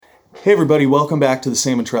Hey everybody, welcome back to the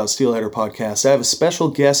Salmon Trout Steelheader podcast. I have a special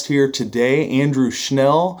guest here today, Andrew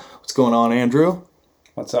Schnell. What's going on, Andrew?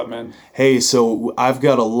 What's up, man? Hey, so I've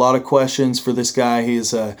got a lot of questions for this guy. He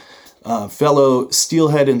is a fellow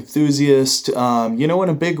steelhead enthusiast, in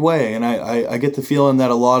a big way. And I get the feeling that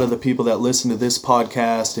a lot of the people that listen to this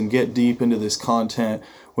podcast and get deep into this content,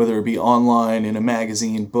 whether it be online, in a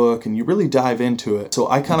magazine, book, and you really dive into it. So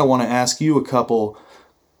I kind of want to ask you a couple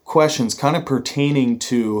questions kind of pertaining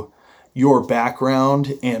to your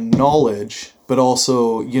background and knowledge, but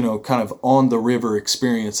also, kind of on the river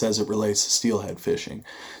experience as it relates to steelhead fishing.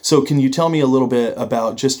 So can you tell me a little bit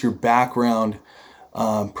about just your background,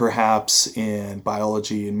 perhaps in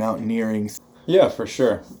biology and mountaineering? Yeah, for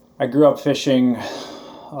sure. I grew up fishing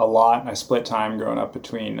a lot. I split time growing up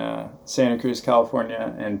between Santa Cruz,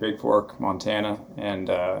 California and Big Fork, Montana.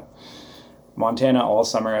 And Montana all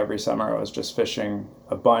summer, every summer, I was just fishing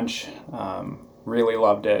a bunch. Really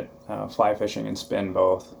loved it. Fly fishing and spin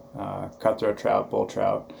both. Cutthroat trout, bull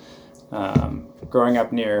trout. Growing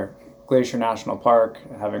up near Glacier National Park,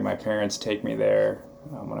 having my parents take me there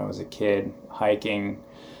when I was a kid, hiking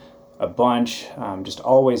a bunch, just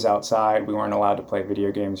always outside. We weren't allowed to play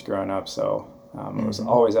video games growing up, so I was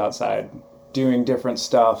always outside doing different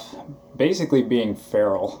stuff, basically being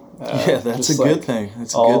feral. Yeah, that's a good thing.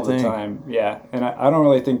 That's a good thing. All the time, yeah. And I don't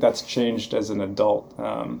really think that's changed as an adult.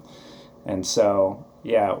 And so,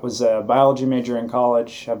 yeah, it was a biology major in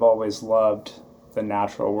college. I've always loved the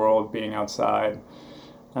natural world, being outside.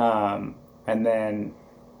 And then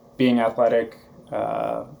being athletic,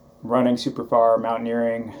 running super far,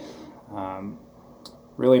 mountaineering.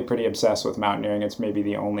 Really pretty obsessed with mountaineering. It's maybe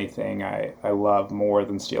the only thing I love more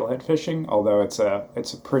than steelhead fishing, although it's a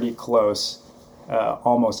pretty close,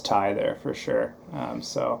 almost tie there for sure.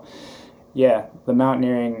 So, yeah, the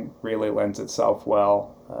mountaineering really lends itself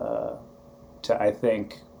well to, I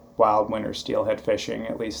think, wild winter steelhead fishing,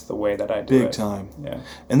 at least the way that I do it. Big time. Yeah.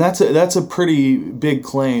 And that's a pretty big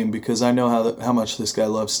claim, because I know how much this guy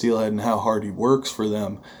loves steelhead and how hard he works for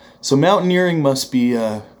them. So mountaineering must be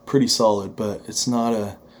pretty solid, but it's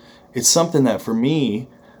something that for me,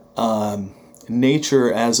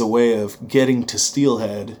 nature as a way of getting to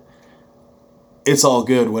steelhead, it's all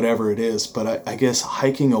good, whatever it is. But I guess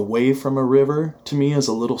hiking away from a river to me is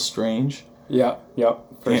a little strange. Yep,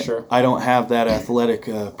 for sure. I don't have that athletic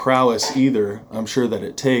prowess either. I'm sure that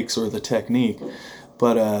it takes, or the technique.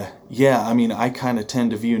 But I kind of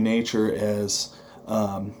tend to view nature as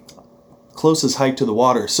closest hike to the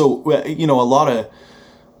water. So a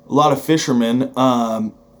lot of fishermen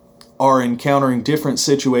are encountering different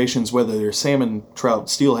situations, whether they're salmon, trout,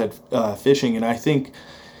 steelhead fishing, and I think,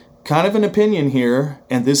 kind of an opinion here,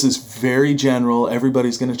 and this is very general.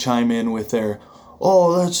 Everybody's going to chime in with their,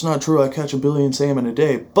 "Oh, that's not true. I catch 1 billion salmon a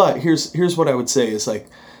day." But here's what I would say is, like,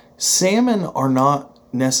 salmon are not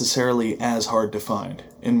necessarily as hard to find,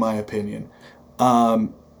 in my opinion.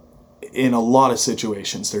 In a lot of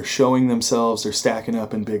situations, they're showing themselves, they're stacking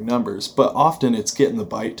up in big numbers, but often it's getting the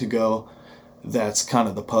bite to go. That's kind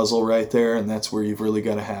of the puzzle right there, and that's where you've really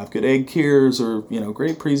got to have good egg cures, or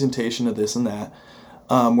great presentation of this and that.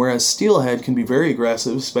 Whereas steelhead can be very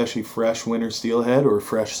aggressive, especially fresh winter steelhead or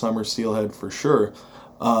fresh summer steelhead for sure.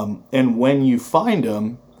 And when you find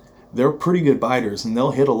them, they're pretty good biters, and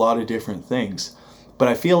they'll hit a lot of different things. But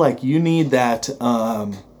I feel like you need that,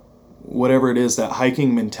 whatever it is, that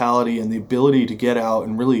hiking mentality and the ability to get out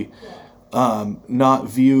and really not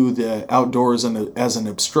view the outdoors as an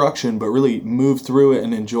obstruction, but really move through it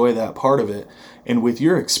and enjoy that part of it. And with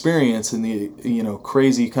your experience in the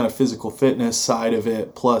crazy kind of physical fitness side of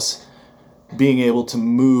it, plus being able to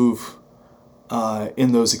move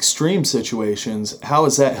in those extreme situations, how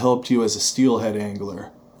has that helped you as a steelhead angler?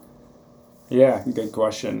 Yeah, good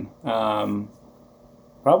question.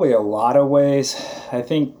 Probably a lot of ways. I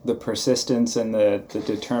think the persistence and the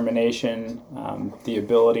determination, the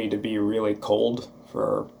ability to be really cold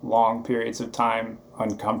for long periods of time,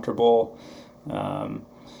 uncomfortable. You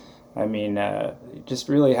just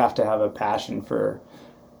really have to have a passion for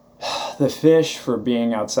the fish, for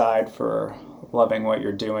being outside, for loving what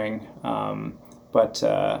you're doing. But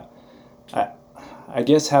I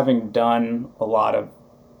guess having done a lot of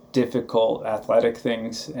difficult athletic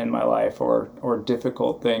things in my life, or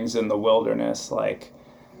difficult things in the wilderness, like,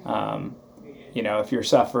 if you're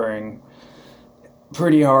suffering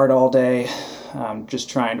pretty hard all day, just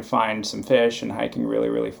trying to find some fish and hiking really,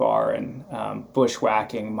 really far, and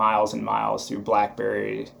bushwhacking miles and miles through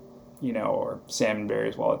blackberry, or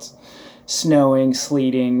salmonberries while it's snowing,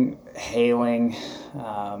 sleeting, hailing.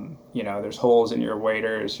 There's holes in your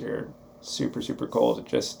waders. You're super, super cold. It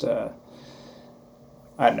just,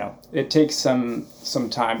 I don't know. It takes some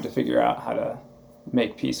time to figure out how to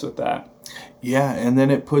make peace with that. Yeah, and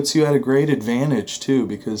then it puts you at a great advantage too,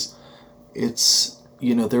 because it's,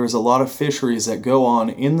 there's a lot of fisheries that go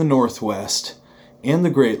on in the Northwest and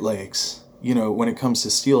the Great Lakes, when it comes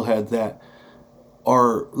to steelhead, that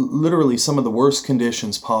are literally some of the worst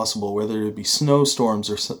conditions possible, whether it be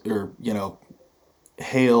snowstorms or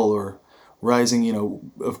hail or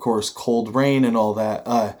rising, of course, cold rain and all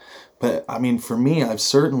that. But I mean, for me, I've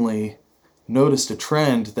certainly noticed a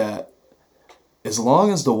trend that as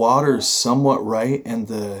long as the water is somewhat right and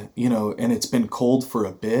and it's been cold for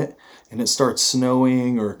a bit and it starts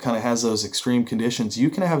snowing or kind of has those extreme conditions, you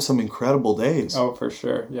can have some incredible days. Oh, for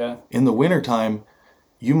sure. Yeah. In the wintertime,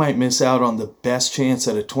 you might miss out on the best chance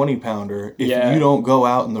at a 20-pounder if you don't go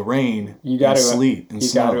out in the rain and sleet and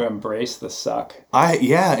snow. You got to embrace the suck.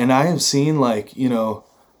 And I have seen the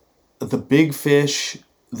big fish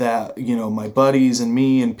that, my buddies and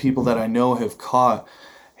me and people that I know have caught,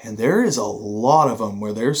 and there is a lot of them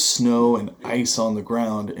where there's snow and ice on the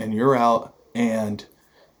ground and you're out and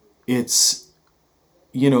it's,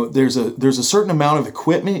 there's a certain amount of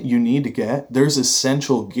equipment you need to get. There's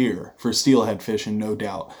essential gear for steelhead fishing, no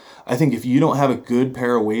doubt. I think if you don't have a good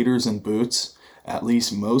pair of waders and boots, at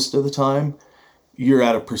least most of the time, you're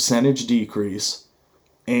at a percentage decrease,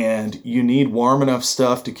 and you need warm enough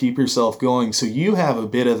stuff to keep yourself going. So you have a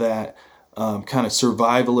bit of that kind of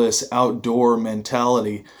survivalist outdoor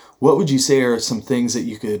mentality. What would you say are some things that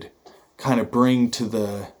you could kind of bring to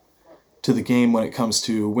the game when it comes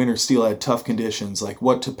to winter steelhead tough conditions, like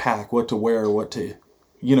what to pack, what to wear, what to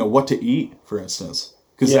eat, for instance,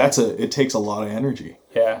 because it takes a lot of energy.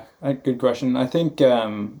 Yeah, good question. I think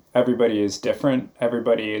everybody is different.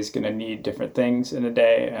 Everybody is going to need different things in a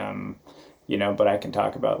day. But I can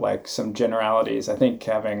talk about like some generalities. I think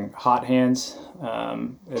having hot hands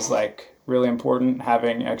is like really important.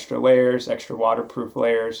 Having extra layers, extra waterproof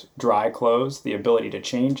layers, dry clothes, the ability to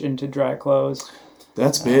change into dry clothes.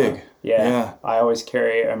 That's big. Yeah. I always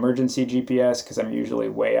carry emergency GPS because I'm usually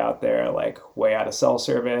way out there, like way out of cell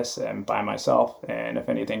service and by myself. And if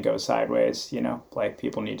anything goes sideways, like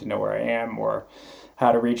people need to know where I am or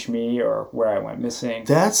how to reach me or where I went missing.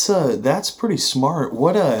 That's pretty smart.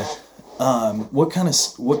 What kind of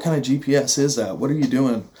GPS is that? What are you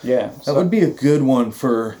doing? Yeah. That would be a good one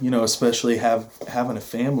for, especially having a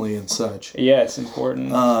family and such. Yeah, it's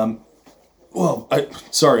important. I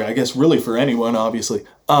guess really for anyone, obviously.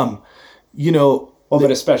 But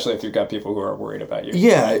especially if you've got people who are worried about you.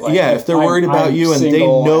 Yeah, right? If they're worried about you and they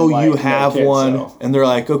know you have one, and they're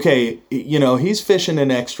like, okay, he's fishing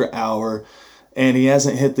an extra hour and he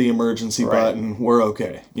hasn't hit the emergency button, we're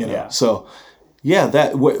okay, Yeah. So,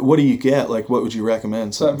 what do you get? Like, what would you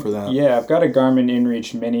recommend for that? Yeah, I've got a Garmin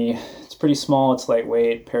InReach Mini. It's pretty small, it's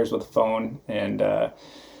lightweight, pairs with a phone, and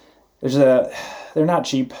they're not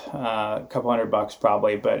cheap, a couple $100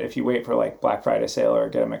 probably, but if you wait for like Black Friday sale or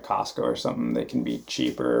get them at Costco or something, they can be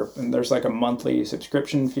cheaper. And there's like a monthly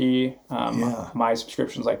subscription fee. My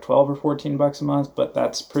subscription's like $12 or $14 a month, but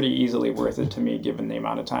that's pretty easily worth it to me given the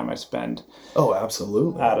amount of time I spend. Oh,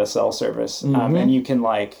 absolutely. Out of cell service. And you can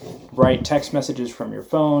like write text messages from your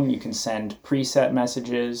phone. You can send preset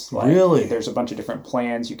messages. Really? There's a bunch of different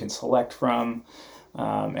plans you can select from.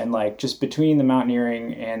 And like just between the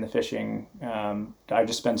mountaineering and the fishing, I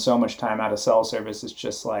just spend so much time out of cell service. It's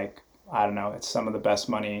just like, I don't know, it's some of the best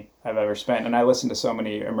money I've ever spent. And I listen to so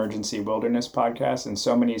many emergency wilderness podcasts and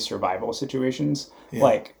so many survival situations,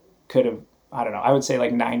 I would say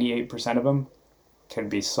like 98% of them can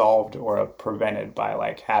be solved or prevented by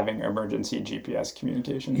like having emergency GPS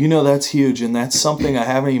communication. That's huge. And that's something I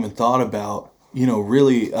haven't even thought about,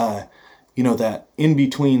 really, that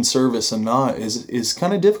in-between service and not is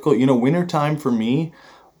kind of difficult. Wintertime for me,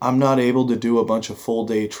 I'm not able to do a bunch of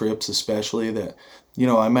full-day trips, especially that,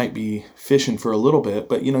 I might be fishing for a little bit,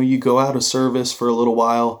 but, you go out of service for a little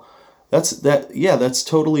while. That's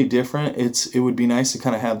totally different. It would be nice to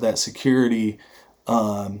kind of have that security,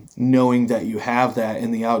 knowing that you have that in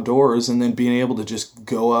the outdoors and then being able to just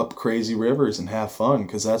go up crazy rivers and have fun,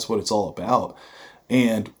 because that's what it's all about.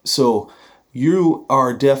 And so you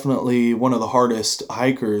are definitely one of the hardest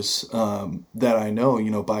hikers that I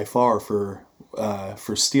know, by far for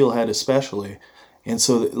steelhead especially. And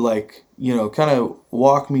so, kind of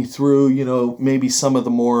walk me through, maybe some of the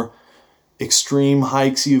more extreme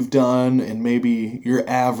hikes you've done and maybe your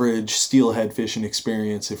average steelhead fishing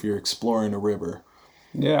experience if you're exploring a river.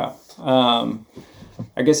 Yeah.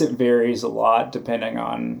 I guess it varies a lot depending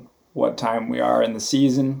on what time we are in the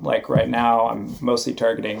season. Like right now, I'm mostly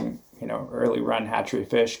targeting early run hatchery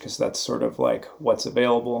fish because that's sort of like what's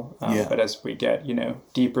available. But as we get,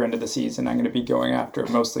 deeper into the season, I'm going to be going after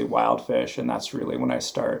mostly wild fish, and that's really when I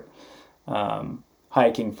start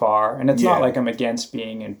hiking far. And it's not like I'm against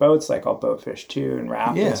being in boats, like I'll boat fish too and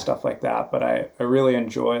raft and stuff like that. But I really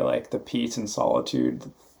enjoy like the peace and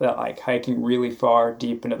solitude that like hiking really far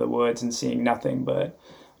deep into the woods and seeing nothing but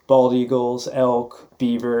bald eagles, elk,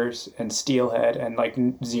 beavers, and steelhead, and like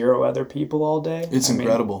zero other people all day. It's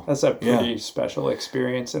incredible. That's a pretty special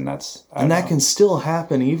experience, and that can still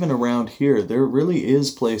happen even around here. There really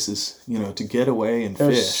is places, to get away and There's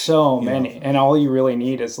fish. There's so many, and all you really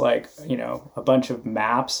need is like, a bunch of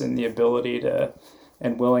maps and the ability to,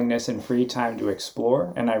 and willingness and free time to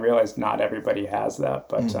explore. And I realize not everybody has that,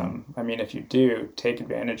 but if you do, take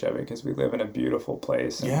advantage of it because we live in a beautiful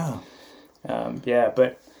place. And,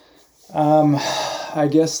 but I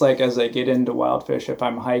guess like as I get into wild fish, if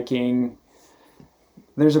I'm hiking,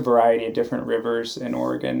 there's a variety of different rivers in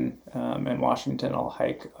Oregon and Washington I'll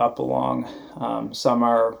hike up along. Some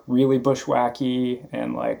are really bushwhacky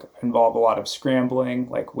and like involve a lot of scrambling,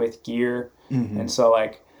 like with gear. And so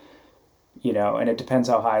like, and it depends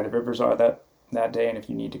how high the rivers are that day and if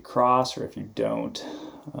you need to cross or if you don't.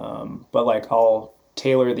 But like I'll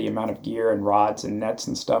tailor the amount of gear and rods and nets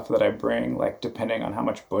and stuff that I bring, like depending on how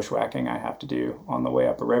much bushwhacking I have to do on the way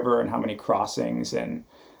up a river and how many crossings and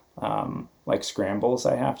like scrambles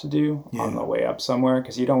I have to do on the way up somewhere,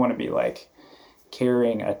 because you don't want to be like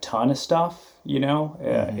carrying a ton of stuff,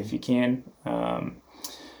 if you can.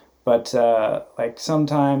 But like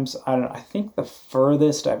sometimes I think the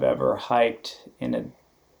furthest I've ever hiked in a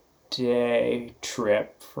day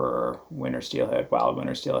trip for wild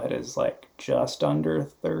winter steelhead is like just under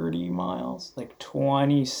 30 miles, like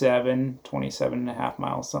 27 and a half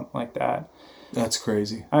miles, something like that. That's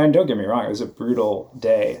crazy. I mean, don't get me wrong, it was a brutal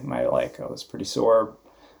day. I was pretty sore.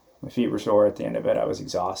 My feet were sore at the end of it. I was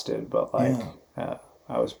exhausted, but I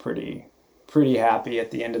was pretty happy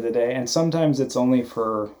at the end of the day. And sometimes it's only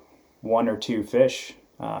for one or two fish.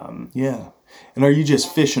 And are you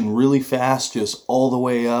just fishing really fast, just all the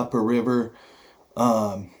way up a river,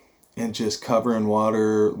 and just covering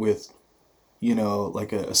water with,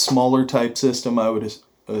 like a smaller type system, I would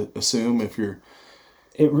assume, if you're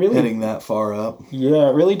heading that far up? Yeah,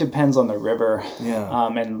 it really depends on the river. Yeah.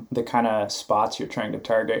 And the kind of spots you're trying to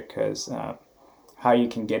target, because how you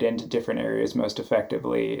can get into different areas most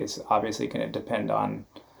effectively is obviously going to depend on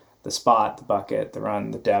the spot, the bucket, the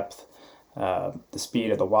run, the depth. The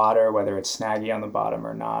speed of the water, whether it's snaggy on the bottom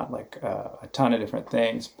or not, like a ton of different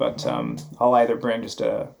things. But I'll either bring just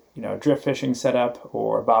a drift fishing setup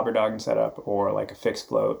or a bobber dogging setup or like a fixed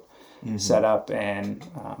float setup, and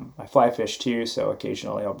I fly fish too, so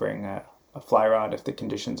occasionally I'll bring a fly rod if the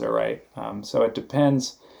conditions are right. So it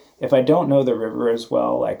depends. If I don't know the river as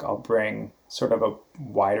well, like I'll bring sort of a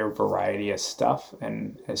wider variety of stuff,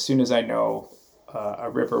 and as soon as I know a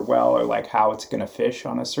river well or like how it's going to fish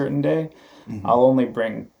on a certain day, I'll only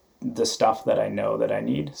bring the stuff that I know that I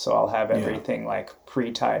need. So I'll have everything like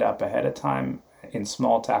pre-tied up ahead of time in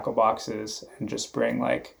small tackle boxes and just bring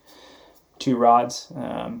like 2 rods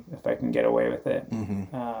if I can get away with it.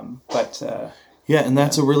 And that's a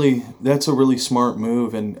really smart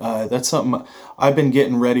move, and that's something I've been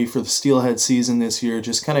getting ready for the steelhead season this year,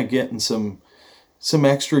 just kind of getting some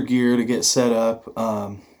extra gear to get set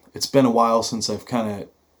up. It's been a while since I've kind of,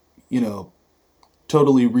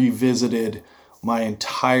 totally revisited my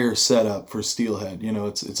entire setup for steelhead.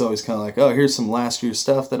 It's always kind of like, oh, here's some last year's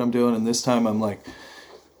stuff that I'm doing, and this time I'm like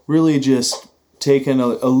really just taking a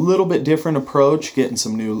little bit different approach, getting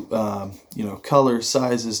some new, color,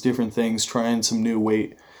 sizes, different things, trying some new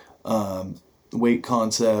weight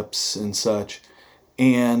concepts and such.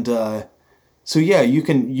 And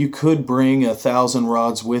you could bring 1,000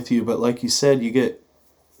 rods with you, but like you said, you get,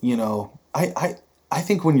 I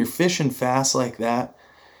think when you're fishing fast like that,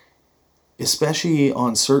 especially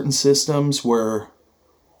on certain systems where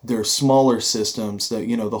they're smaller systems that,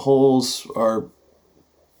 the holes are,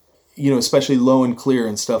 especially low and clear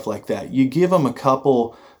and stuff like that, you give them a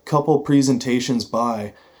couple presentations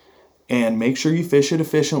by and make sure you fish it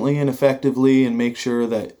efficiently and effectively and make sure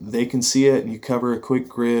that they can see it and you cover a quick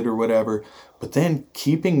grid or whatever. But then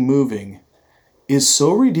keeping moving is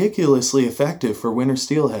so ridiculously effective for winter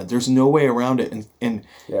steelhead. There's no way around it. And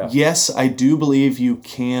yes, I do believe you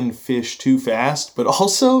can fish too fast, but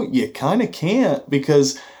also you kind of can't,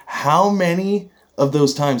 because how many of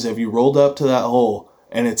those times have you rolled up to that hole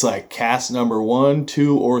and it's like cast number 1,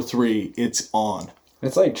 2, or 3, it's on?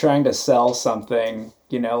 It's like trying to sell something,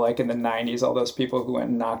 like in the 90s, all those people who went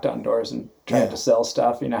and knocked on doors and tried to sell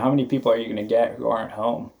stuff. How many people are you going to get who aren't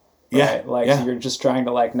home? Yeah. Right? Like, Yeah. so you're just trying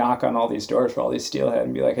to like knock on all these doors for all these steelhead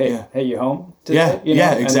and be like, hey, Yeah. hey, you home today? Yeah.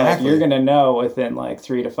 Yeah, And exactly. like, you're going to know within like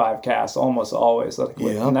 3 to 5 casts almost always. Like,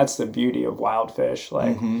 Yeah. and that's the beauty of wild fish.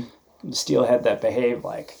 Like Mm-hmm. steelhead that behave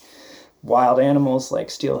like wild animals, like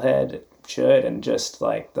steelhead should, and just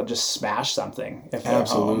like they'll just smash something if they're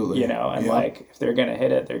home, and like if they're gonna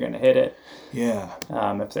hit it, they're gonna hit it. Yeah.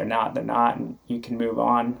 If they're not, they're not, and you can move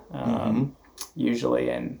on. Usually,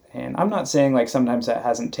 and I'm not saying like sometimes that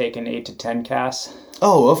hasn't taken 8 to 10 casts.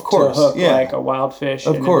 Oh, of course. To hook yeah. like a wild fish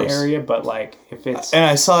of in course. an area, but like if it's and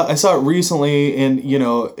I saw it recently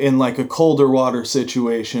in like a colder water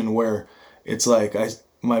situation where it's like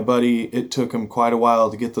my buddy, it took him quite a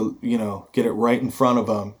while to get get it right in front of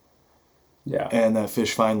him. Yeah. And that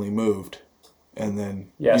fish finally moved. And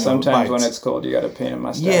then sometimes when it's cold you got to paint a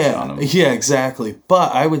mustache on them. Yeah, exactly.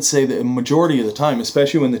 But I would say that the majority of the time,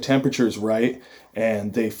 especially when the temperature is right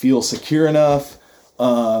and they feel secure enough,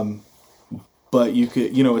 but you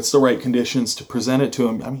could, it's the right conditions to present it to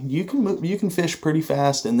them. I mean, you can fish pretty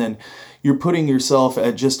fast, and then you're putting yourself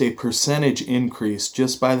at just a percentage increase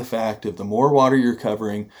just by the fact of the more water you're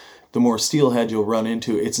covering, the more steelhead you'll run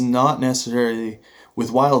into. It's not necessarily with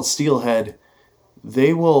wild steelhead.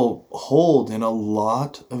 They will hold in a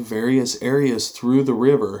lot of various areas through the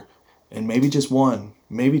river, and maybe just one,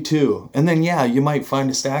 maybe two. And then, you might find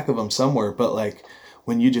a stack of them somewhere, but like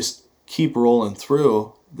when you just keep rolling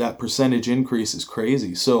through, that percentage increase is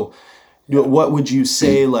crazy. So what would you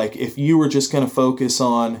say, like, if you were just going to focus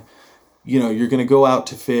on, you're going to go out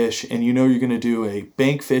to fish and you're going to do a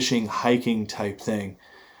bank fishing, hiking type thing,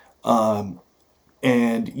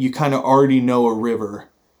 and you kind of already know a river.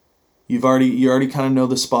 You already kind of know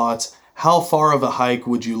the spots. How far of a hike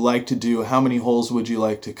would you like to do? How many holes would you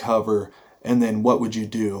like to cover? And then what would you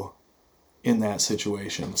do in that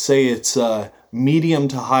situation? Say it's medium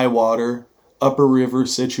to high water, upper river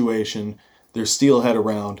situation. There's steelhead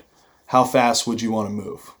around. How fast would you want to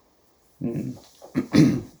move?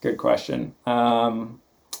 Good question. I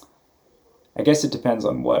guess it depends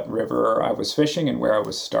on what river I was fishing and where I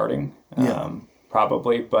was starting.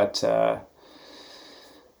 Probably, but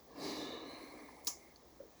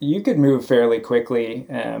you could move fairly quickly.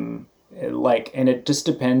 And it just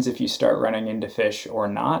depends if you start running into fish or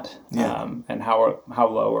not, and how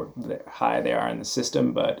low or high they are in the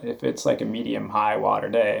system. But if it's like a medium high water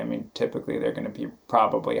day, I mean, typically they're going to be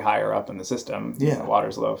probably higher up in the system. Yeah,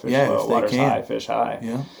 water's low, fish low. Water's high, fish high.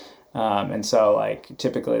 Yeah, and so like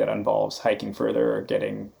typically that involves hiking further or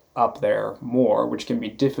getting up there more, which can be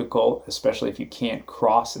difficult, especially if you can't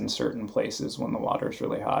cross in certain places when the water's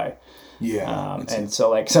really high. Yeah. And so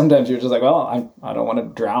like sometimes you're just like, well, I don't want to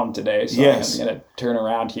drown today, so I'm going to turn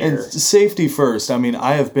around here. And safety first. I mean,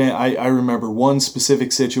 I remember one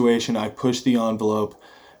specific situation, I pushed the envelope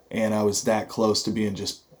and I was that close to being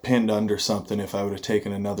just pinned under something if I would have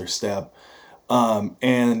taken another step.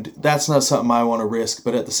 And that's not something I want to risk,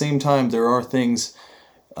 but at the same time, there are things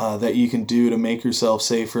that you can do to make yourself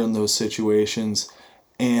safer in those situations.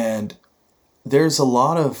 And there's a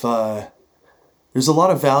lot of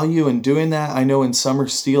value in doing that. I know in summer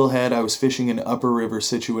steelhead, I was fishing an upper river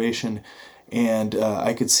situation, and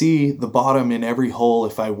I could see the bottom in every hole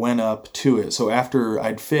if I went up to it. So after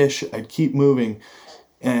I'd fish, I'd keep moving,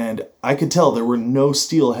 and I could tell there were no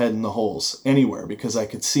steelhead in the holes anywhere because I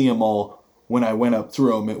could see them all when I went up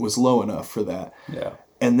through them. It was low enough for that. Yeah.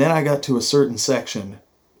 And then I got to a certain section.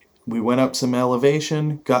 We went up some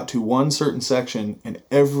elevation, got to one certain section, and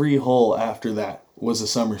every hole after that was a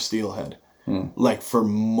summer steelhead. Like for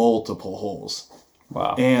multiple holes.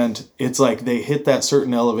 Wow. And it's like they hit that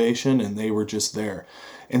certain elevation and they were just there.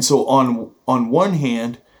 And so on one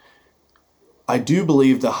hand, I do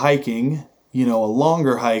believe the hiking, a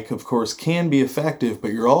longer hike, of course, can be effective,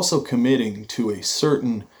 but you're also committing to a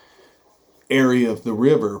certain area of the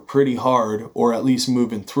river pretty hard, or at least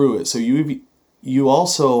moving through it. So you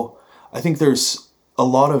also, I think there's a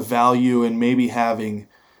lot of value in maybe having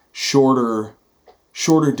shorter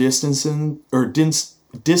distances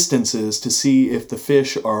to see if the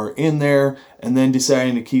fish are in there, and then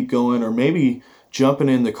deciding to keep going, or maybe jumping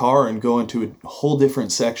in the car and going to a whole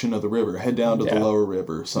different section of the river, head down to the lower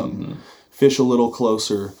river or something, fish a little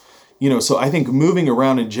closer. So I think moving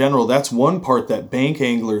around in general, that's one part that bank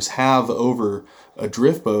anglers have over a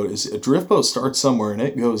drift boat, is a drift boat starts somewhere and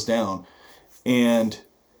it goes down. And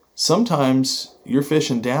sometimes you're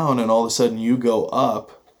fishing down and all of a sudden you go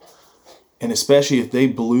up. And especially if they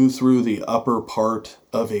blew through the upper part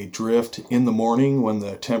of a drift in the morning when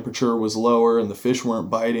the temperature was lower and the fish weren't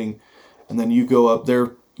biting, and then you go up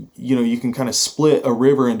there, you can kind of split a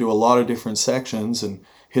river into a lot of different sections and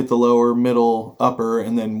hit the lower, middle, upper,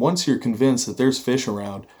 and then once you're convinced that there's fish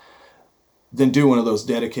around, then do one of those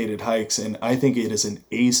dedicated hikes. And I think it is an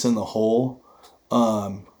ace in the hole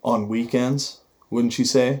on weekends, wouldn't you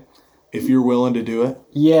say? If you're willing to do it.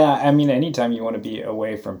 Yeah, I mean, anytime you want to be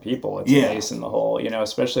away from people, it's Yeah. an ace in the hole, you know,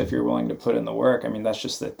 especially if you're willing to put in the work. I mean, that's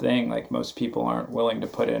just the thing. Like, most people aren't willing to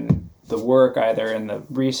put in the work, either in the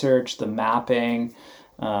research, the mapping,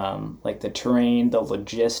 like the terrain, the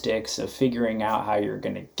logistics of figuring out how you're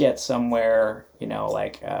going to get somewhere, you know,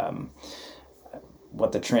 like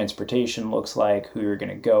what the transportation looks like, who you're going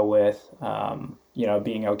to go with, you know,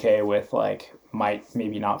 being okay with like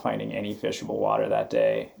maybe not finding any fishable water that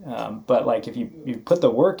day. But like if you put the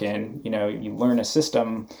work in, you know, you learn a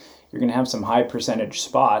system, you're going to have some high percentage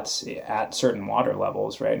spots at certain water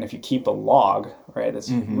levels, right? And if you keep a log, right, that's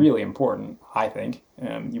really important, I think.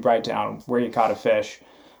 You write down where you caught a fish,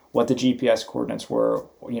 what the GPS coordinates were,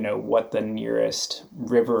 you know, what the nearest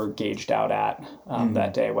river gauged out at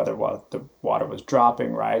that day, whether the water was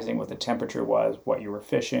dropping, rising, what the temperature was, what you were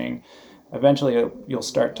fishing. Eventually, you'll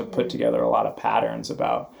start to put together a lot of patterns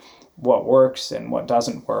about what works and what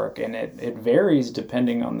doesn't work. And it varies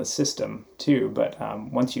depending on the system, too. But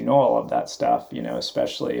once you know all of that stuff, you know,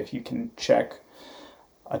 especially if you can check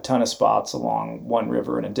a ton of spots along one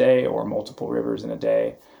river in a day or multiple rivers in a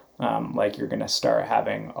day, like you're going to start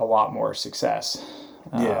having a lot more success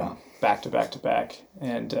back to back to back.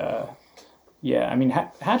 And yeah, I mean,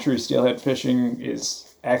 hatchery steelhead fishing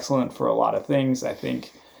is excellent for a lot of things. I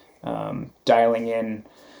think dialing in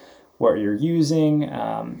what you're using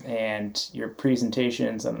and your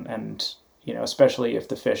presentations and you know, especially if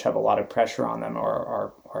the fish have a lot of pressure on them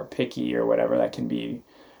or are picky or whatever, that can be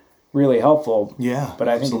really helpful. Yeah, but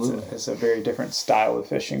I think absolutely. it's a very different style of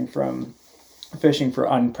fishing from fishing for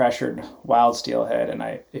unpressured wild steelhead.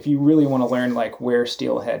 And if you really want to learn like where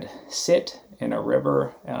steelhead sit in a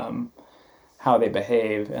river, how they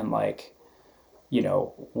behave, and like, you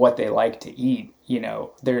know, what they like to eat, you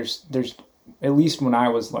know, there's at least when I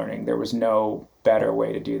was learning, there was no better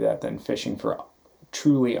way to do that than fishing for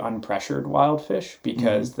truly unpressured wild fish,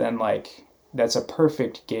 because then like that's a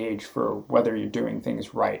perfect gauge for whether you're doing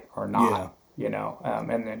things right or not, you know.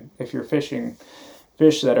 And then if you're fishing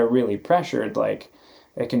fish that are really pressured, like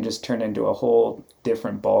it can just turn into a whole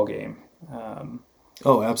different ball game.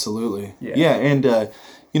 Oh, absolutely. Yeah, and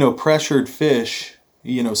you know, pressured fish,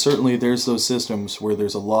 you know, certainly there's those systems where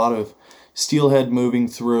there's a lot of steelhead moving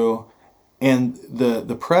through, and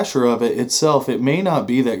the pressure of it itself, it may not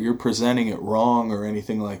be that you're presenting it wrong or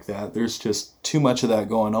anything like that. There's just too much of that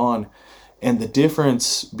going on. And the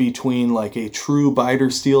difference between like a true biter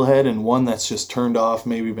steelhead and one that's just turned off,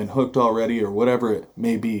 maybe been hooked already or whatever it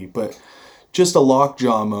may be, but just a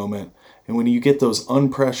lockjaw moment. And when you get those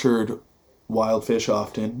unpressured wild fish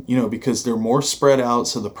often, you know, because they're more spread out,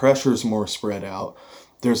 so the pressure's more spread out.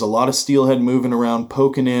 There's a lot of steelhead moving around,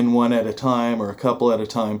 poking in one at a time or a couple at a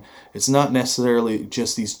time. It's not necessarily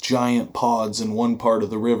just these giant pods in one part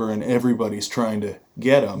of the river and everybody's trying to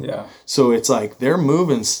get them. Yeah. So it's like they're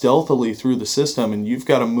moving stealthily through the system, and you've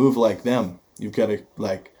got to move like them. You've got to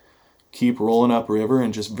like keep rolling up river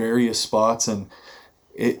in just various spots, and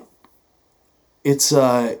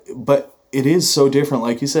but it is so different,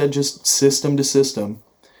 like you said, just system to system,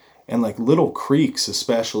 and like little creeks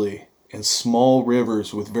especially, and small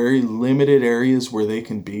rivers with very limited areas where they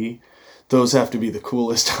can be. Those have to be the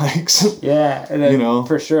coolest hikes. Yeah, and then, you know,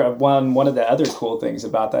 for sure. One of the other cool things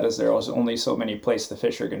about that is there's only so many places the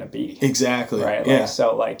fish are going to be. Exactly. Right. Yeah. Like,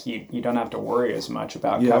 so like you don't have to worry as much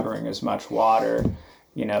about covering as much water.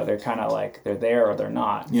 You know, they're kind of like they're there or they're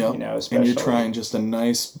not. Yeah. You know, especially, and you're trying just a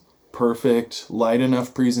nice, perfect, light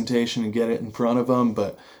enough presentation and get it in front of them,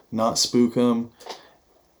 but not spook them.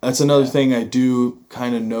 That's another thing I do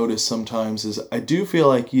kind of notice sometimes is I do feel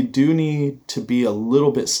like you do need to be a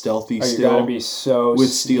little bit stealthy still. You gotta be so with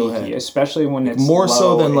sneaky, steelhead, especially when it's more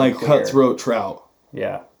so than like clear. cutthroat trout.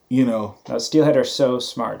 Yeah, you know, no, steelhead are so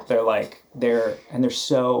smart. They're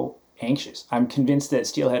so anxious. I'm convinced that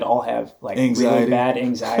steelhead all have like anxiety. Really bad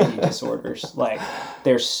anxiety disorders. Like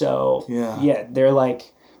they're so they're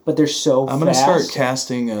like, but they're so. I'm gonna start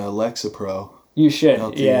casting Lexapro. You should,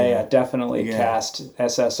 definitely cast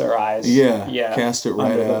SSRIs. Yeah, cast it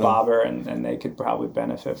right under at the them. bobber, and they could probably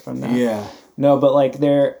benefit from that. Yeah. No, but like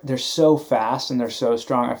they're so fast and they're so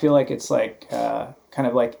strong. I feel like it's like kind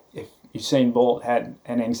of like if Usain Bolt had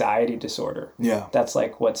an anxiety disorder. Yeah. That's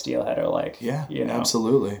like what steelhead are like. Yeah, you know?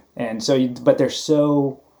 Absolutely. And so, but they're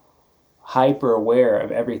so hyper aware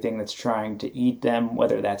of everything that's trying to eat them,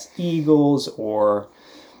 whether that's eagles or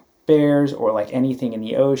bears or like anything in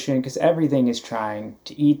the ocean, because everything is trying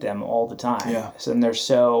to eat them all the time. Yeah. So, and they're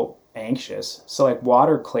so anxious. So like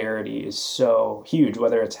water clarity is so huge,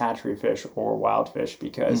 whether it's hatchery fish or wild fish,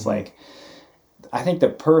 because like I think the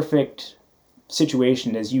perfect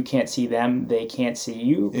situation is you can't see them, they can't see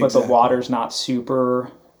you, but Exactly. the water's not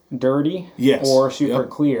super dirty Yes. or super Yep.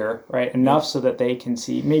 clear, right? Enough so that they can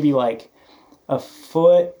see maybe like a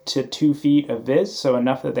foot to 2 feet of viz, so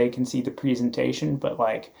enough that they can see the presentation, but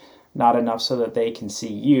like not enough so that they can see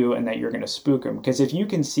you and that you're going to spook them. Because if you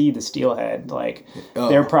can see the steelhead, like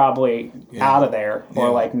they're probably out of there or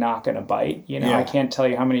like not going to bite. You know, I can't tell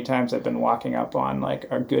you how many times I've been walking up on like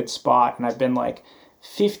a good spot and I've been like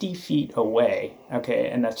 50 feet away, okay,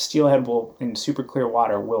 and the steelhead will, in super clear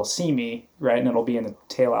water, will see me, right, and it'll be in the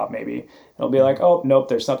tail out maybe. It'll be like, oh, nope,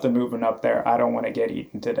 there's something moving up there. I don't want to get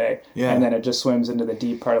eaten today. Yeah. And then it just swims into the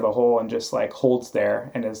deep part of the hole and just like holds there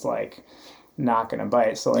and is like not going to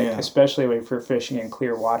bite. So like, especially if you're fishing in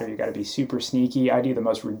clear water, you got to be super sneaky. I do the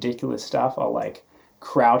most ridiculous stuff. I'll like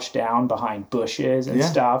crouch down behind bushes and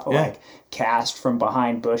stuff. I'll like cast from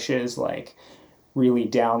behind bushes, like really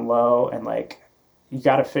down low, and like, you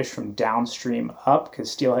got to fish from downstream up because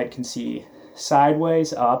steelhead can see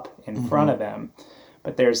sideways up in front of them,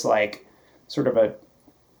 but there's like sort of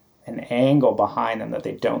an angle behind them that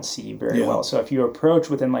they don't see very well. So if you approach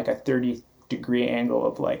within like a 30-degree angle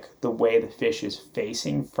of like the way the fish is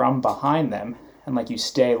facing from behind them, and like you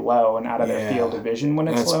stay low and out of their field of vision when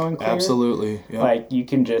it's low and clear, absolutely, like you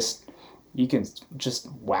can just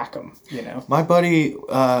whack them. You know, my buddy,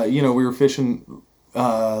 we were fishing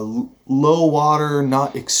low water,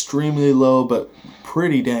 not extremely low, but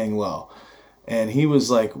pretty dang low. And he was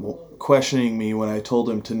like questioning me when I told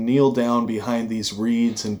him to kneel down behind these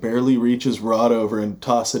reeds and barely reach his rod over and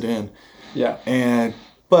toss it in. Yeah.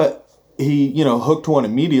 But he, hooked one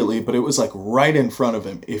immediately, but it was like right in front of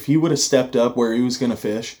him. If he would have stepped up where he was going to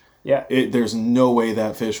fish, there's no way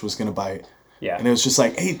that fish was going to bite. Yeah. And it was just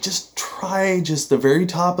like, hey, just try just the very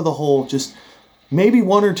top of the hole, just maybe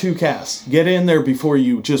 1 or 2 casts. Get in there before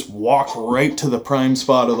you just walk right to the prime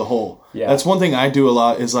spot of the hole. Yeah. That's one thing I do a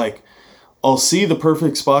lot is like, I'll see the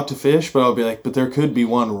perfect spot to fish, but I'll be like, but there could be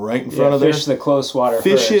one right in front of there. Fish the close water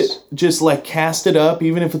Fish first. it, just like cast it up,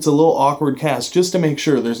 even if it's a little awkward cast, just to make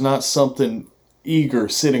sure there's not something eager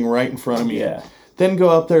sitting right in front of me. Yeah. Then go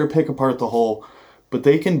up there, pick apart the hole. But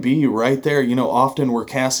they can be right there. Often we're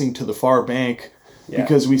casting to the far bank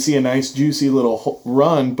because we see a nice juicy little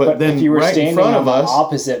run, but then if you were right in front of us,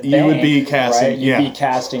 opposite bank, you would be casting. Right? You'd be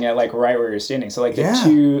casting at like right where you're standing. So like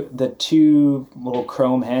the two little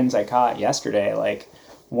chrome hens I caught yesterday, like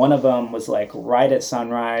one of them was like right at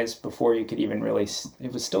sunrise before you could even really.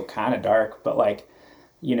 It was still kind of dark, but like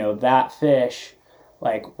that fish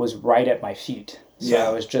like was right at my feet. So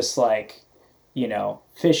I was just like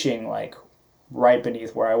fishing like right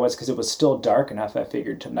beneath where I was because it was still dark enough, I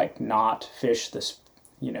figured, to like not fish this,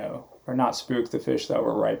 or not spook the fish that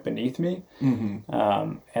were right beneath me.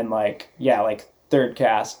 Mm-hmm. And like third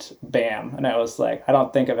cast, bam. And I was like, I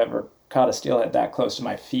don't think I've ever caught a steelhead that close to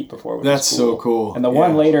my feet before. That's so cool. And the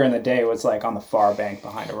one later in the day was like on the far bank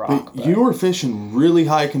behind a rock. But you were fishing really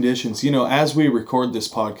high conditions. As we record this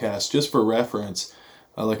podcast, just for reference,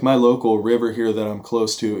 like my local river here that I'm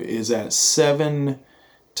close to is at 7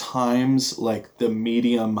 times like the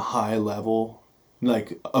medium high level,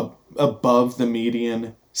 like above the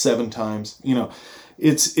median 7 times.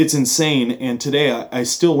 It's insane. And today I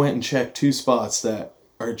still went and checked 2 spots that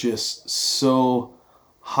are just so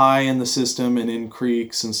high in the system and in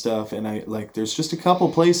creeks and stuff. And there's just a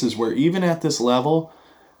couple places where even at this level,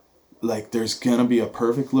 like there's gonna be a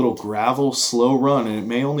perfect little gravel slow run, and it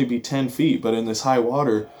may only be 10 feet, but in this high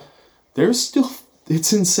water,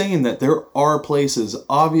 it's insane that there are places.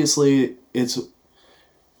 Obviously, it's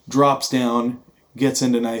drops down, gets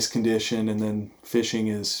into nice condition, and then fishing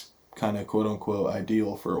is kind of quote unquote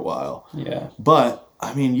ideal for a while. Yeah. But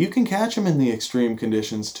I mean, you can catch them in the extreme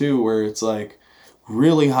conditions too, where it's like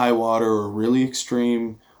really high water or really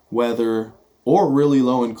extreme weather or really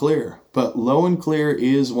low and clear. But low and clear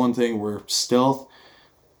is one thing where stealth,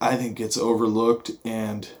 I think, gets overlooked.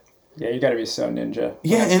 And you got to be so ninja.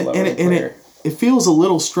 Yeah, and it feels a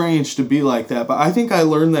little strange to be like that, but I think I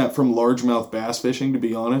learned that from largemouth bass fishing, to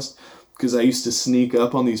be honest, because I used to sneak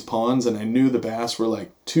up on these ponds and I knew the bass were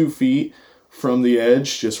like 2 feet from the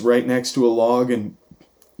edge, just right next to a log, and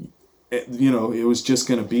it was just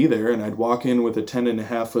going to be there, and I'd walk in with a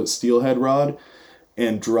 10.5-foot steelhead rod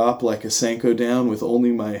and drop like a Senko down with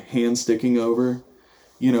only my hand sticking over.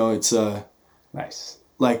 It's nice.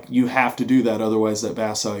 Like, you have to do that, otherwise that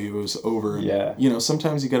bass saw you, it was over. And,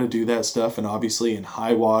 sometimes you got to do that stuff, and obviously in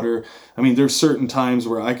high water, I mean, there's certain times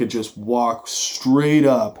where I could just walk straight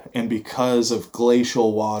up, and because of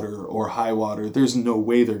glacial water or high water, there's no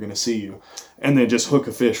way they're going to see you. And then just hook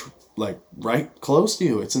a fish, like right close to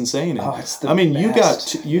you. It's insane. And, it's the I mean,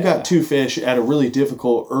 best. you got two fish at a really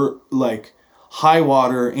difficult like high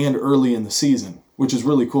water and early in the season, which is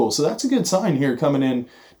really cool. So that's a good sign here coming in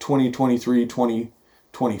 2023,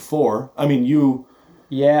 2024. I mean,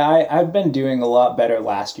 Yeah, I've been doing a lot better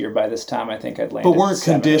last year. By this time, I think I'd landed. But weren't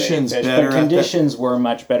conditions better? But conditions were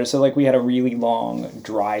much better. So like we had a really long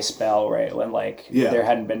dry spell, right? When like there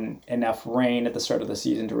hadn't been enough rain at the start of the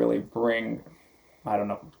season to really bring, I don't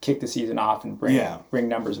know, kick the season off and bring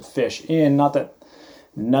numbers of fish in. Not that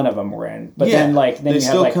none of them were in, but then you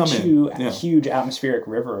have like two huge atmospheric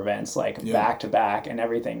river events like back to back, and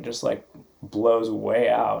everything just like blows way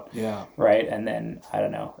out. Yeah. Right, and then I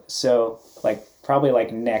don't know. So like. Probably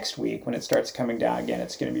like next week when it starts coming down again,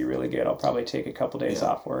 it's going to be really good. I'll probably take a couple days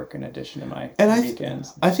off work in addition to my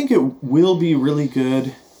weekends. I think it will be really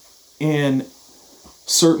good in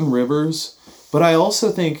certain rivers, but I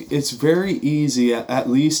also think it's very easy, at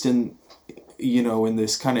least in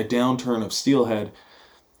this kind of downturn of steelhead,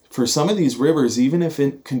 for some of these rivers, even if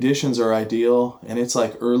conditions are ideal and it's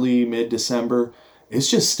like early, mid-December, it's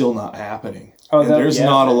just still not happening. And there's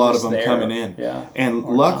not a lot of them coming in. Yeah. And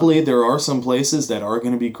luckily, there are some places that are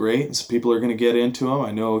going to be great, and so people are going to get into them.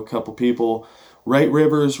 I know a couple people, right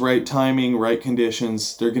rivers, right timing, right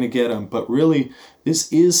conditions, they're going to get them. But really, this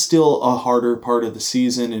is still a harder part of the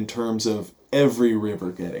season in terms of every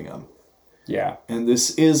river getting them. Yeah. And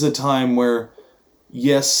this is a time where,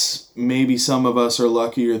 yes, maybe some of us are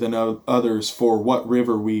luckier than others for what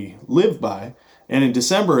river we live by. And in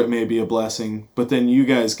December, it may be a blessing, but then you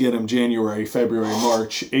guys get them January, February,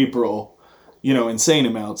 March, April, insane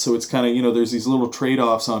amounts. So it's kind of, there's these little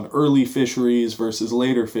trade-offs on early fisheries versus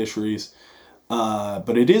later fisheries.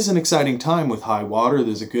 But it is an exciting time with high water.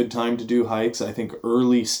 There's a good time to do hikes. I think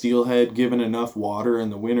early steelhead, given enough water in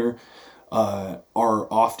the winter, are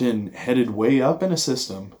often headed way up in a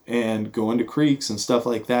system and go into creeks and stuff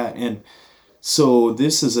like that. And so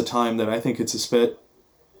this is a time that I think it's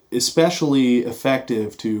especially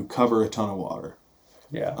effective to cover a ton of water.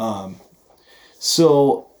 Yeah. I'm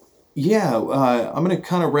going to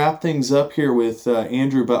kind of wrap things up here with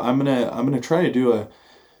Andrew, but I'm going to try to do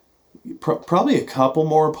probably a couple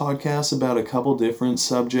more podcasts about a couple different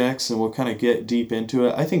subjects, and we'll kind of get deep into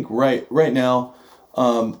it. I think right now,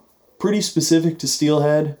 pretty specific to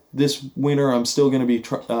steelhead. This winter, I'm still going to be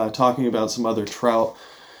talking about some other trout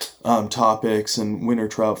topics and winter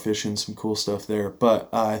trout fishing, some cool stuff there. But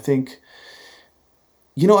I think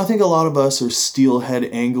a lot of us are steelhead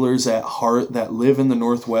anglers at heart that live in the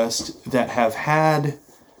Northwest that have had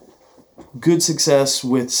good success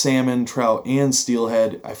with salmon, trout, and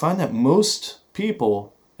steelhead. I find that most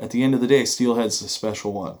people, at the end of the day, steelhead's the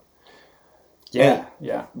special one. Yeah.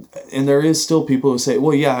 And there is still people who say,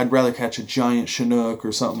 well, yeah, I'd rather catch a giant Chinook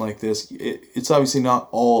or something like this. It's obviously not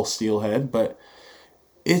all steelhead, but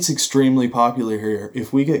it's extremely popular here.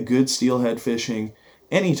 If we get good steelhead fishing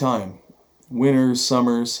anytime, winters,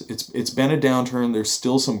 summers, it's been a downturn. There's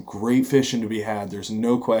still some great fishing to be had. There's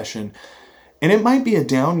no question. And it might be a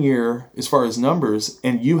down year as far as numbers,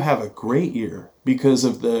 and you have a great year because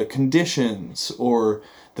of the conditions or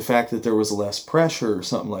the fact that there was less pressure or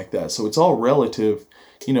something like that. So it's all relative,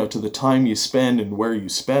 to the time you spend and where you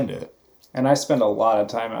spend it. And I spend a lot of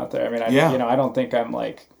time out there. I mean, I don't think I'm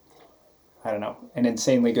like, I don't know, an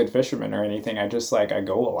insanely good fisherman or anything. I just I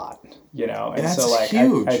go a lot, and that's so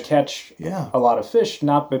huge. I catch a lot of fish,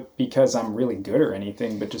 not because I'm really good or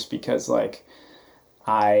anything, but just because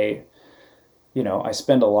I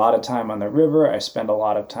spend a lot of time on the river. I spend a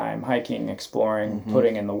lot of time hiking, exploring,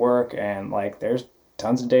 putting in the work, and there's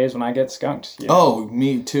tons of days when I get skunked. Oh,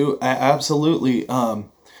 me too. Absolutely.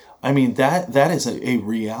 I mean, that is a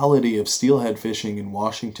reality of steelhead fishing in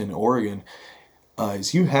Washington, Oregon.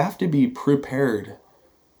 Is you have to be prepared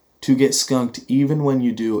to get skunked even when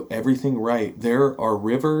you do everything right. There are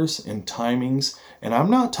rivers and timings, and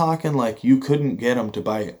I'm not talking like you couldn't get them to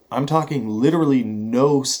bite. I'm talking literally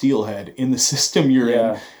no steelhead in the system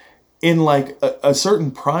you're in a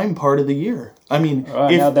certain prime part of the year. I mean, there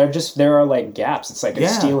are gaps. It's a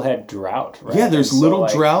steelhead drought, right? Yeah, there's little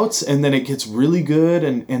droughts, and then it gets really good,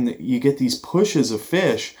 and you get these pushes of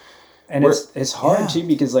fish. And it's hard too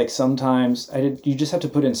because sometimes you just have to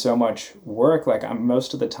put in so much work.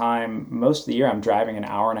 Most of the year I'm driving an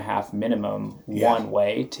hour and a half minimum one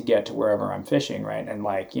way to get to wherever I'm fishing, right? And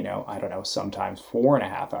I don't know, sometimes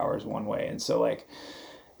 4.5 hours one way. And so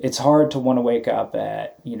it's hard to want to wake up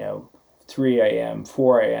at 3 a.m.,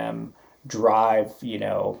 4 a.m., drive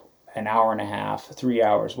an hour and a half, 3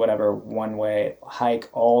 hours, whatever, one way, hike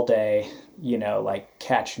all day, like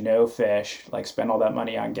catch no fish, like spend all that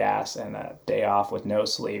money on gas and a day off with no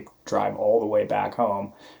sleep, drive all the way back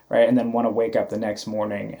home, right? And then want to wake up the next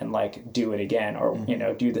morning and like do it again, or,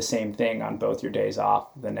 do the same thing on both your days off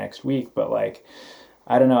the next week. But like,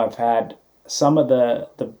 I don't know, I've had some of the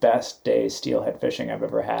best days steelhead fishing I've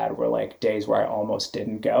ever had were like days where I almost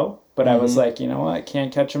didn't go, but I was like, you know what, I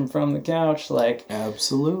can't catch them from the couch. Like,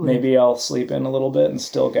 absolutely, maybe I'll sleep in a little bit and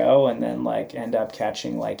still go, and then like end up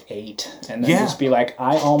catching like 8, and then just be like,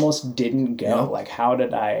 I almost didn't go. Like, how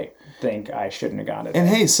did I think I shouldn't have gone today? And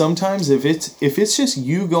hey, sometimes if it's just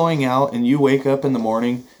you going out and you wake up in the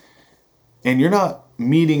morning and you're not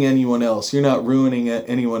meeting anyone else, you're not ruining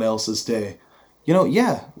anyone else's day,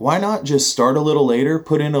 why not just start a little later,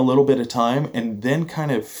 put in a little bit of time, and then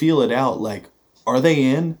kind of feel it out. Like, are they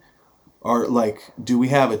in? Or like, do we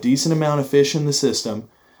have a decent amount of fish in the system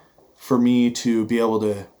for me to be able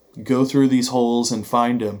to go through these holes and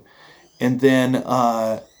find them? And then,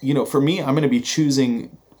 for me, I'm going to be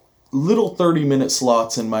choosing little 30-minute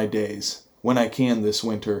slots in my days when I can this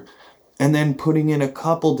winter, and then putting in a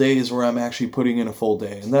couple days where I'm actually putting in a full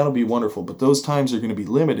day, and that'll be wonderful. But those times are going to be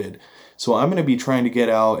limited. So I'm going to be trying to get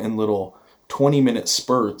out in little 20-minute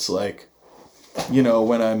spurts, like,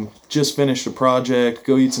 when I'm just finished a project,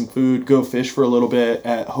 go eat some food, go fish for a little bit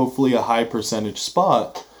at hopefully a high percentage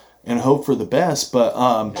spot and hope for the best. But,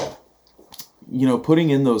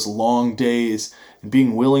 putting in those long days and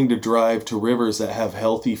being willing to drive to rivers that have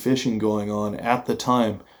healthy fishing going on at the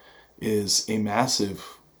time is a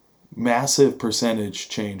massive, massive percentage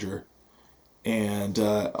changer. And,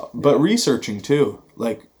 but researching too,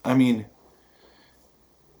 like,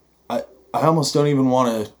 I almost don't even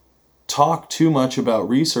want to talk too much about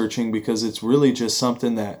researching, because it's really just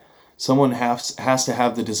something that someone has to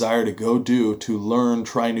have the desire to go do, to learn,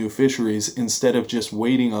 try new fisheries, instead of just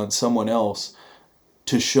waiting on someone else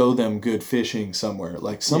to show them good fishing somewhere.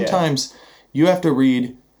 Like, sometimes you have to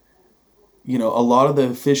read, a lot of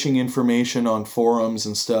the fishing information on forums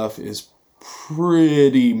and stuff is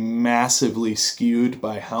pretty massively skewed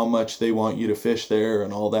by how much they want you to fish there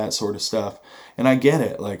and all that sort of stuff. And I get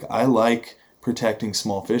it. Like, I like protecting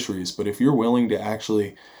small fisheries, but if you're willing to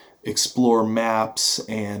actually explore maps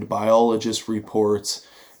and biologist reports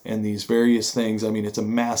and these various things, it's a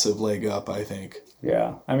massive leg up, I think.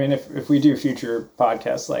 Yeah. If we do future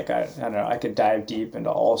podcasts, like, I don't know, I could dive deep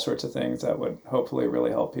into all sorts of things that would hopefully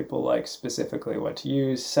really help people, like specifically what to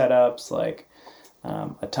use, setups, like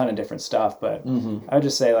a ton of different stuff. But I would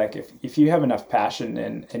just say, like, if you have enough passion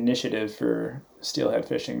and initiative for steelhead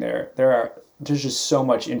fishing, there's just so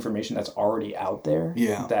much information that's already out there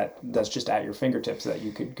that's just at your fingertips that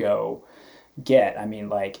you could go get.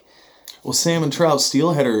 Well, salmon, trout,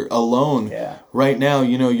 steelheader alone right now,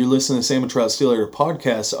 you're listening to Salmon, Trout, Steelheader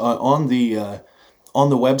podcast on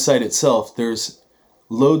the website itself. There's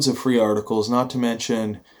loads of free articles, not to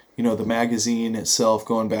mention, the magazine itself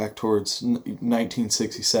going back towards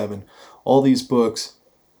 1967. All these books,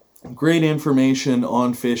 great information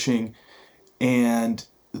on fishing. And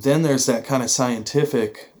then there's that kind of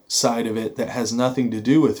scientific side of it that has nothing to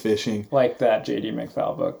do with fishing. Like that J.D.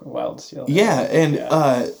 McPhail book, Wild Steelhead. Yeah, and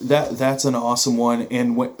that's an awesome one.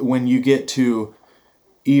 And when you get to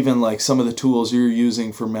even like some of the tools you're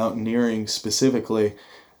using for mountaineering specifically,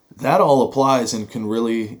 that all applies and can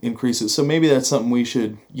really increase it. So maybe that's something we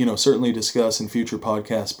should, certainly discuss in future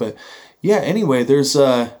podcasts. But yeah, anyway, there's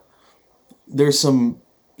some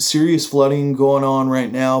serious flooding going on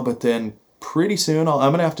right now, but then pretty soon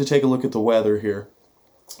I'm going to have to take a look at the weather here.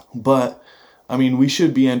 But, we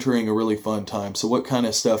should be entering a really fun time. So what kind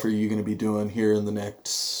of stuff are you going to be doing here in the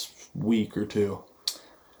next week or two?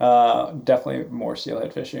 Definitely more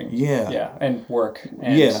steelhead fishing. Yeah, and work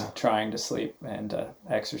and trying to sleep and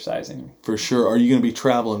exercising. For sure. Are you going to be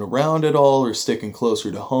traveling around at all, or sticking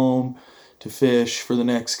closer to home to fish for the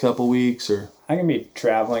next couple weeks? Or I'm going to be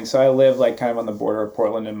traveling. So I live like kind of on the border of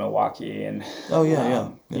Portland and Milwaukee, and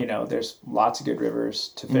there's lots of good rivers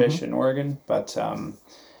to fish in Oregon, but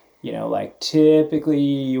like typically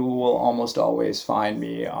you will almost always find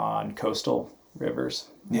me on coastal rivers.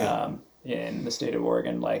 In the state of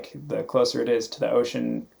Oregon. Like, the closer it is to the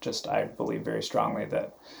ocean, just I believe very strongly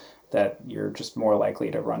that you're just more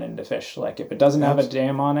likely to run into fish. Like, if it doesn't have a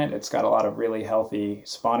dam on it, it's got a lot of really healthy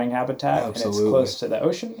spawning habitat. Absolutely. And it's close to the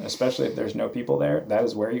ocean, especially if there's no people there. That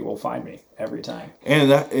is where you will find me every time.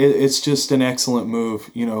 And it's just an excellent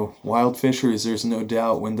move. Wild fisheries, there's no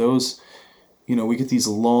doubt, when those, we get these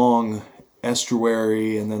long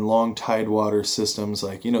estuary and then long tidewater systems,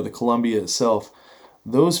 like, the Columbia itself.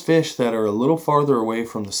 Those fish that are a little farther away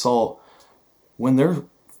from the salt, when they're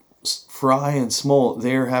fry and smolt,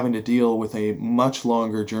 they're having to deal with a much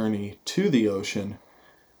longer journey to the ocean.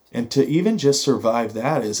 And to even just survive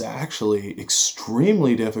that is actually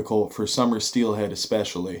extremely difficult for summer steelhead,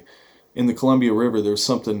 especially. In the Columbia River, there's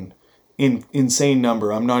something insane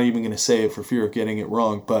number. I'm not even going to say it for fear of getting it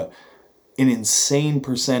wrong, but an insane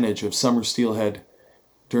percentage of summer steelhead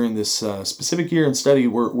during this specific year in study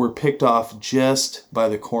were picked off just by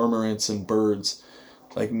the cormorants and birds,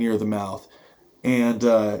 like near the mouth. And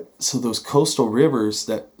so those coastal rivers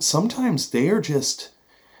that sometimes they are just,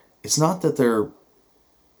 it's not that they're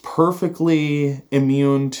perfectly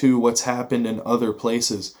immune to what's happened in other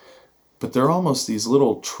places, but they're almost these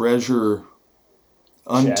little treasure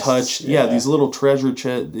untouched. Chests, yeah, these little treasure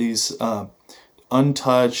these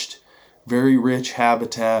untouched, very rich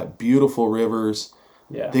habitat, beautiful rivers.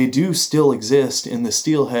 Yeah. They do still exist, and the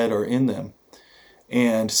steelhead are in them.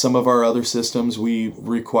 And some of our other systems, we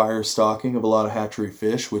require stocking of a lot of hatchery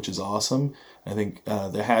fish, which is awesome. I think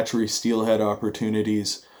the hatchery steelhead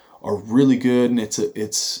opportunities are really good, and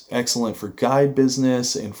it's excellent for guide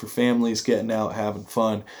business and for families getting out having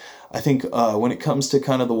fun. I think when it comes to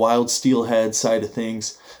kind of the wild steelhead side of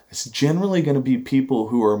things, it's generally going to be people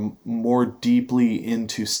who are more deeply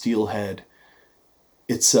into steelhead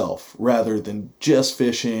itself rather than just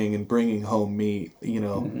fishing and bringing home meat.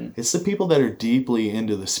 It's the people that are deeply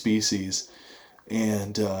into the species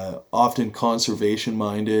and often conservation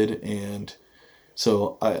minded. And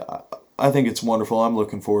so I think it's wonderful. I'm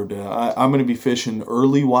looking forward to it. I'm going to be fishing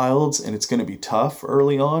early wilds, and it's going to be tough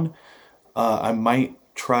early on. I might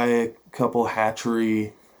try a couple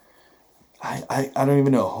hatchery. I don't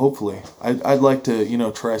even know. Hopefully, I'd like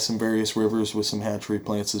to try some various rivers with some hatchery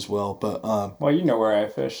plants as well. But well, you know where I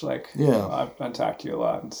fish. I've talked to you a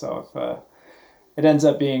lot, and so if it ends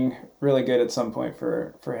up being really good at some point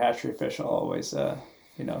for hatchery fish, I'll always let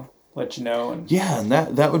you know. And and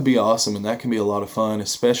that would be awesome, and that can be a lot of fun,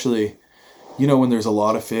 especially when there's a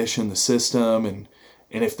lot of fish in the system, and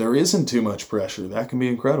if there isn't too much pressure, that can be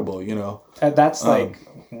incredible. That's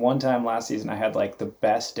one time last season I had the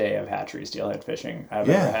best day of hatchery steelhead fishing I've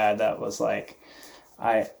ever had. That was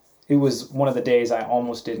it was one of the days I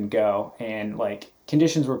almost didn't go, and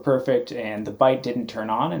conditions were perfect, and the bite didn't turn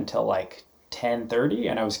on until 10:30,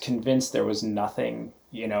 and I was convinced there was nothing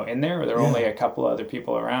in there, or there were only a couple other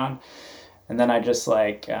people around. And then I just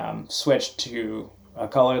switched to a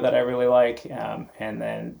color that I really like, and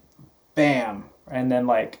then bam. And then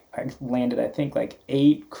I landed, I think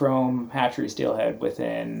 8 chrome hatchery steelhead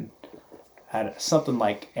within something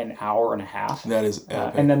like an hour and a half. That is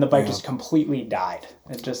epic. And then the bite just completely died.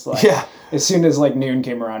 It just as soon as noon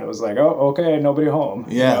came around, it was oh, okay, nobody home.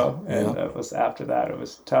 And it was after that, it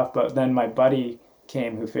was tough. But then my buddy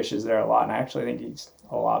came who fishes there a lot, and I actually think he's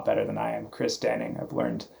a lot better than I am. Chris Denning. I've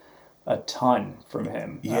learned a ton from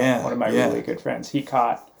him. One of my really good friends. He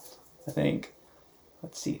caught, I think,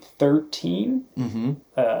 13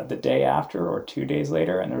 the day after or 2 days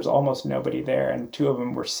later, and there was almost nobody there, and 2 of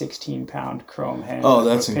them were 16-pound chrome hens. Oh,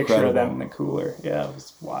 that's incredible. Picture of them in the cooler. Yeah, it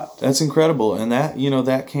was wild. That's incredible, and that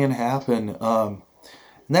that can happen. And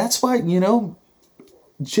that's why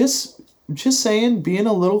just saying, being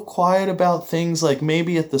a little quiet about things,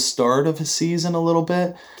 maybe at the start of a season a little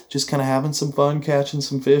bit, just kind of having some fun, catching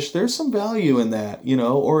some fish. There's some value in that,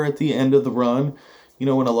 or at the end of the run.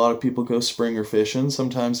 When a lot of people go springer fishing,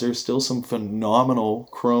 sometimes there's still some phenomenal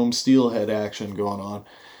chrome steelhead action going on.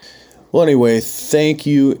 Well, anyway, thank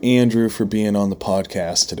you, Andrew, for being on the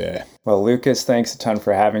podcast today. Well, Lucas, thanks a ton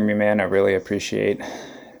for having me, man. I really appreciate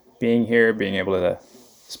being here, being able to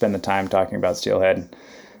spend the time talking about steelhead.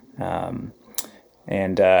 And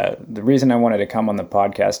the reason I wanted to come on the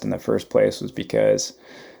podcast in the first place was because,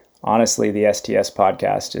 honestly, the STS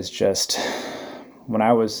podcast is just... When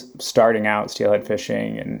I was starting out steelhead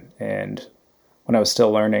fishing and when I was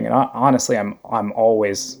still learning, and honestly, I'm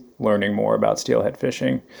always learning more about steelhead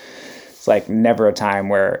fishing. It's never a time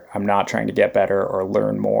where I'm not trying to get better or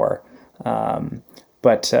learn more.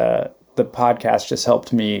 But the podcast just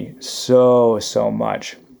helped me so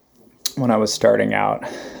much when I was starting out.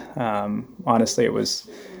 Honestly, it was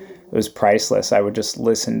priceless. I would just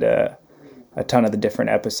listen to a ton of the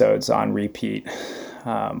different episodes on repeat.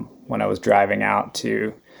 When I was driving out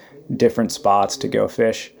to different spots to go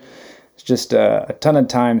fish. It's just a ton of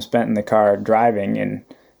time spent in the car driving, and,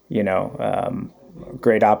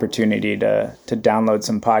 great opportunity to download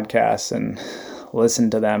some podcasts and listen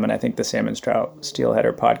to them. And I think the Salmon Trout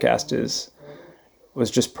Steelheader podcast was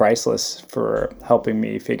just priceless for helping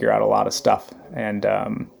me figure out a lot of stuff. And,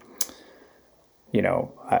 I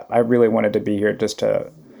really wanted to be here just to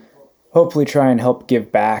hopefully try and help give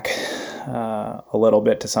back a little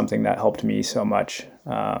bit to something that helped me so much.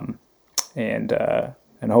 And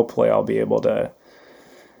hopefully I'll be able to,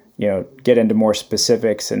 get into more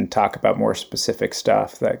specifics and talk about more specific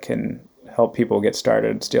stuff that can help people get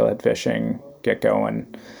started steelhead fishing, get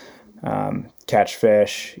going, catch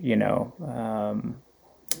fish, because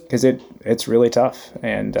it's really tough.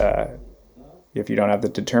 And if you don't have the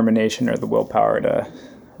determination or the willpower to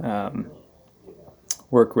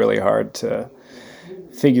work really hard to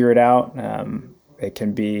figure it out, it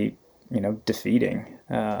can be, defeating.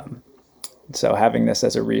 So having this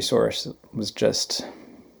as a resource was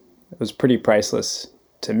pretty priceless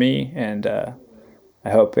to me, and I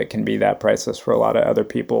hope it can be that priceless for a lot of other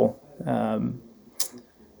people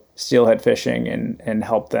steelhead fishing, and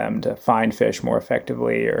help them to find fish more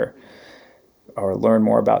effectively, or learn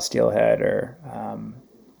more about steelhead, or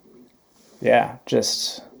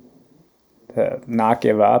just to not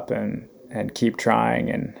give up and keep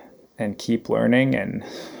trying and keep learning and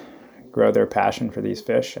grow their passion for these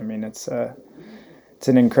fish. I mean, it's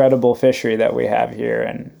an incredible fishery that we have here,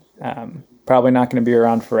 and probably not going to be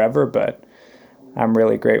around forever, but I'm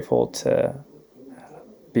really grateful to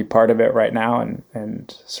be part of it right now,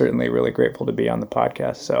 and certainly really grateful to be on the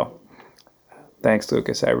podcast. So thanks,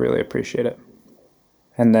 Lucas. I really appreciate it.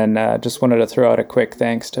 And then just wanted to throw out a quick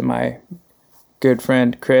thanks to my good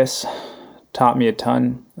friend Chris. Taught me a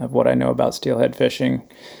ton of what I know about steelhead fishing.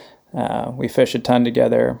 We fish a ton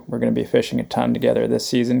together. We're going to be fishing a ton together this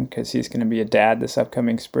season because he's going to be a dad this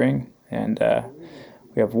upcoming spring. And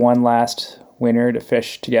we have one last winter to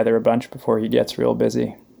fish together a bunch before he gets real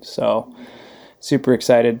busy. So super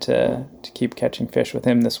excited to keep catching fish with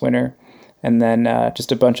him this winter. And then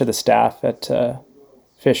just a bunch of the staff at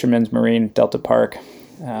Fisherman's Marine Delta Park.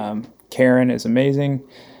 Karen is amazing.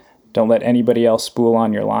 Don't let anybody else spool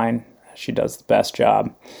on your line. She does the best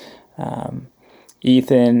job.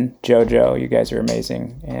 Ethan, Jojo, you guys are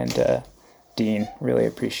amazing. And Dean, really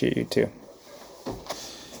appreciate you too.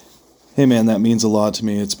 Hey man, that means a lot to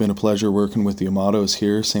me. It's been a pleasure working with the Amatos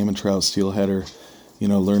here, salmon trout, steelheader,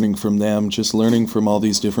 learning from them, just learning from all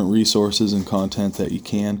these different resources and content that you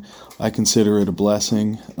can. I consider it a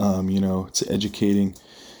blessing. It's educating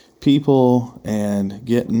people and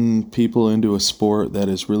getting people into a sport that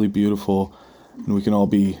is really beautiful, and we can all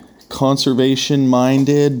be conservation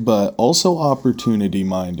minded, but also opportunity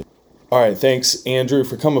minded. All right, thanks Andrew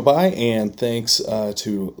for coming by, and thanks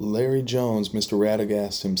to Larry Jones, Mr.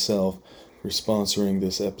 Radagast himself, for sponsoring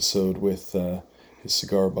this episode with his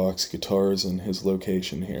cigar box guitars and his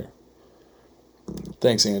location here.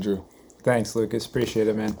 Thanks, Andrew. Thanks, Lucas. Appreciate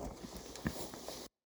it, man.